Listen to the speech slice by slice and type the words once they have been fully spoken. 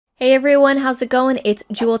Hey everyone, how's it going? It's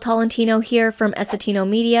Jewel Tolentino here from Esatino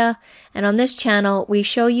Media, and on this channel, we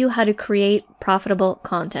show you how to create profitable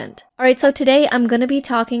content. Alright, so today I'm going to be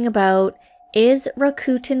talking about, is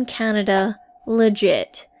Rakuten Canada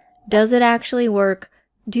legit? Does it actually work?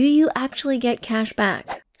 Do you actually get cash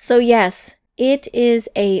back? So yes, it is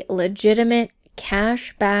a legitimate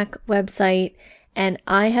cash back website, and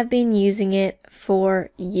I have been using it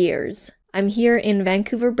for years. I'm here in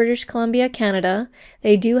Vancouver, British Columbia, Canada.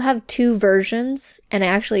 They do have two versions, and I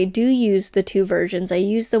actually do use the two versions. I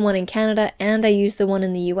use the one in Canada and I use the one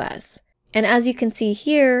in the US. And as you can see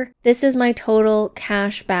here, this is my total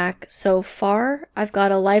cash back so far. I've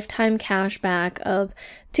got a lifetime cash back of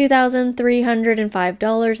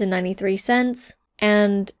 $2,305.93,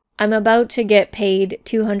 and I'm about to get paid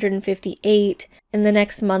 $258 in the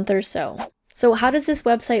next month or so. So how does this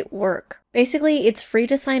website work? Basically, it's free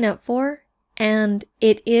to sign up for, and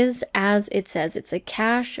it is as it says. It's a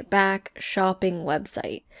cash back shopping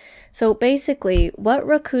website. So basically, what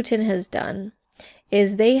Rakuten has done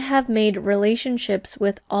is they have made relationships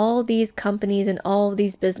with all these companies and all of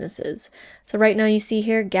these businesses. So right now you see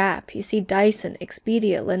here Gap, you see Dyson,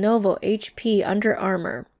 Expedia, Lenovo, HP, Under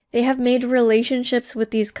Armour. They have made relationships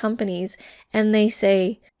with these companies, and they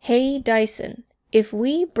say, hey Dyson, if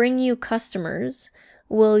we bring you customers,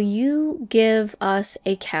 will you give us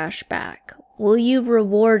a cash back? Will you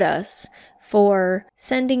reward us for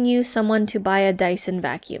sending you someone to buy a Dyson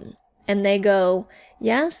vacuum? And they go,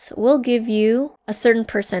 yes, we'll give you a certain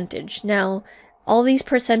percentage. Now, all these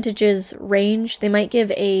percentages range. They might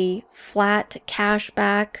give a flat cash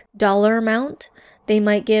back dollar amount. They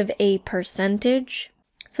might give a percentage.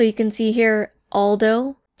 So you can see here,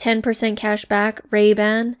 Aldo, 10% cash back,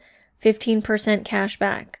 Ray-Ban, 15% cash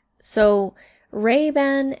back. So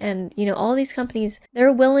Ray-Ban and, all these companies,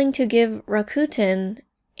 they're willing to give Rakuten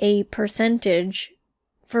a percentage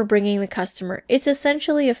for bringing the customer. It's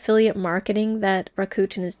essentially affiliate marketing that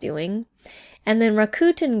Rakuten is doing. And then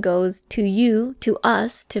Rakuten goes to you, to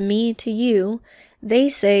us, to me, to you. They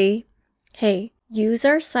say, hey, use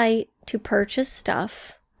our site to purchase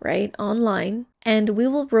stuff, right, online, and we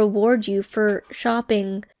will reward you for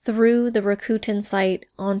shopping through the Rakuten site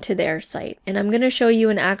onto their site. And I'm going to show you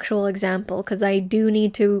an actual example because I do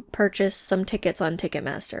need to purchase some tickets on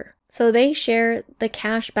Ticketmaster. So they share the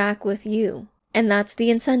cash back with you. And that's the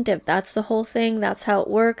incentive. That's the whole thing. That's how it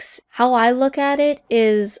works. How I look at it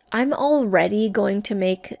is I'm already going to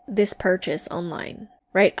make this purchase online,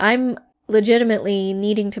 right? I'm legitimately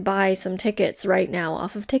needing to buy some tickets right now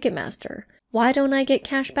off of Ticketmaster. Why don't I get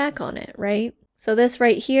cash back on it, right? So this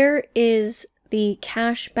right here is the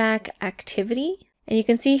cashback activity. And you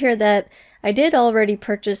can see here that I did already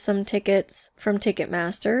purchase some tickets from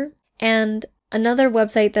Ticketmaster. And another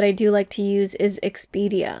website that I do like to use is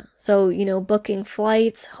Expedia. So, booking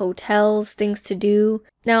flights, hotels, things to do.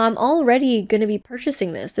 Now I'm already going to be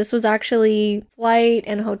purchasing this. This was actually flight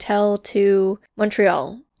and hotel to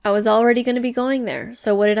Montreal. I was already going to be going there.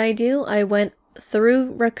 So what did I do? I went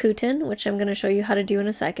through Rakuten, which I'm going to show you how to do in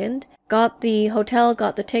a second. Got the hotel,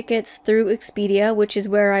 got the tickets through Expedia, which is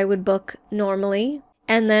where I would book normally.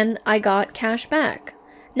 And then I got cash back.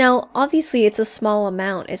 Now, obviously it's a small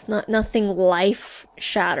amount. It's nothing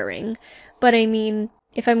life-shattering. But I mean,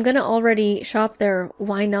 if I'm going to already shop there,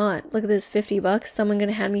 why not? Look at this, $50. Someone going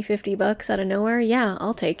to hand me $50 out of nowhere? Yeah,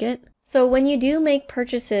 I'll take it. So when you do make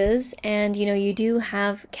purchases and, you do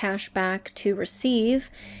have cash back to receive,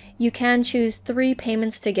 you can choose 3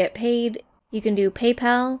 payments to get paid. You can do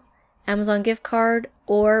PayPal, Amazon gift card,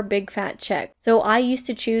 or big fat check. So I used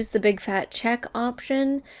to choose the big fat check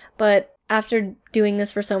option, but after doing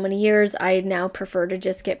this for so many years, I now prefer to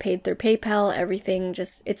just get paid through PayPal. Everything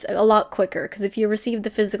it's a lot quicker, because if you receive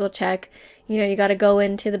the physical check, you got to go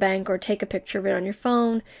into the bank or take a picture of it on your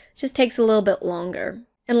phone. It just takes a little bit longer.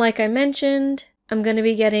 And like I mentioned, I'm going to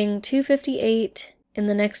be getting $258 in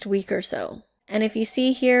the next week or so. And if you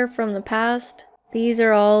see here from the past, these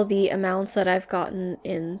are all the amounts that I've gotten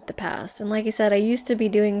in the past. And like I said, I used to be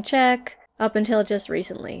doing check up until just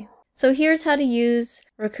recently. So here's how to use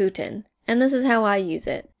Rakuten. And this is how I use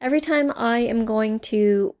it. Every time I am going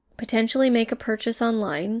to potentially make a purchase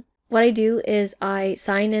online, what I do is I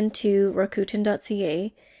sign into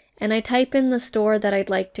Rakuten.ca and I type in the store that I'd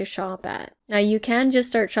like to shop at. Now you can just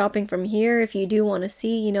start shopping from here if you do want to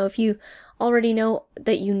see, if you already know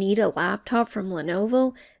that you need a laptop from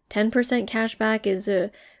Lenovo, 10% cash back is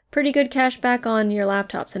a pretty good cash back on your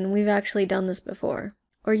laptops, and we've actually done this before.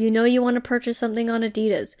 Or you want to purchase something on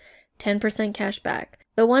Adidas, 10% cash back.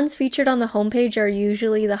 The ones featured on the homepage are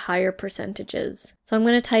usually the higher percentages. So I'm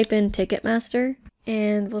going to type in Ticketmaster,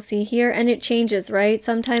 And we'll see here, and it changes, right?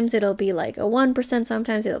 Sometimes it'll be like a 1%,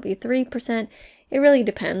 sometimes it'll be 3%. It really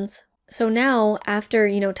depends. So now, after,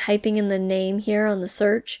 typing in the name here on the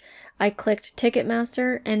search, I clicked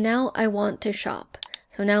Ticketmaster, and now I want to shop.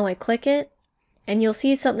 So now I click it, and you'll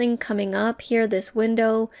see something coming up here, this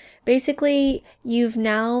window. Basically, you've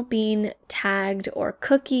now been tagged or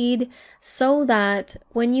cookied so that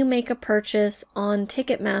when you make a purchase on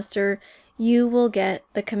Ticketmaster, you will get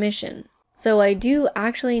the commission. So I do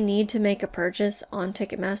actually need to make a purchase on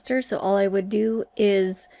Ticketmaster, so all I would do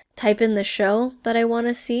is type in the show that I want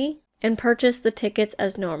to see and purchase the tickets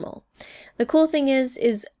as normal. The cool thing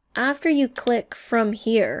is after you click from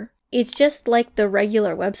here, it's just like the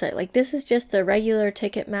regular website. Like, this is just a regular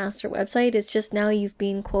Ticketmaster website. It's just now you've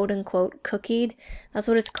been quote unquote cookied. That's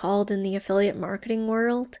what it's called in the affiliate marketing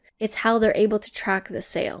world. It's how they're able to track the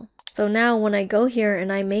sale. So now when I go here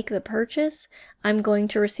and I make the purchase, I'm going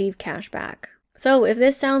to receive cash back. So if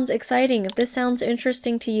this sounds exciting, if this sounds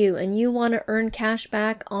interesting to you and you want to earn cash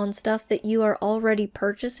back on stuff that you are already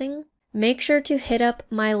purchasing, make sure to hit up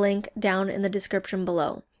my link down in the description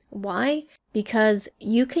below. Why? Because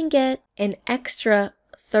you can get an extra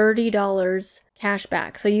 $30 cash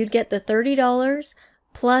back. So you'd get the $30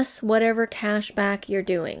 plus whatever cash back you're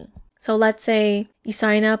doing. So let's say you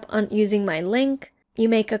sign up on using my link, you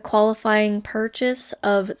make a qualifying purchase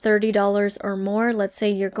of $30 or more. Let's say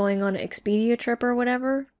you're going on an Expedia trip or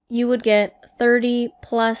whatever. You would get 30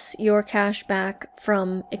 plus your cash back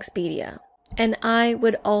from Expedia. And I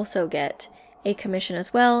would also get a commission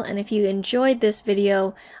as well. And if you enjoyed this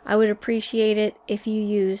video, I would appreciate it if you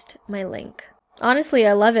used my link. Honestly,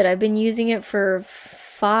 I love it. I've been using it for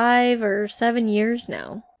 5 or 7 years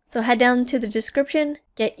now. So head down to the description,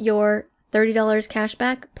 get your $30 cash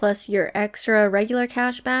back plus your extra regular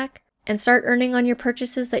cash back, and start earning on your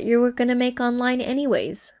purchases that you were going to make online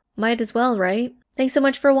anyways. Might as well, right? Thanks so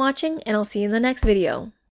much for watching, and I'll see you in the next video.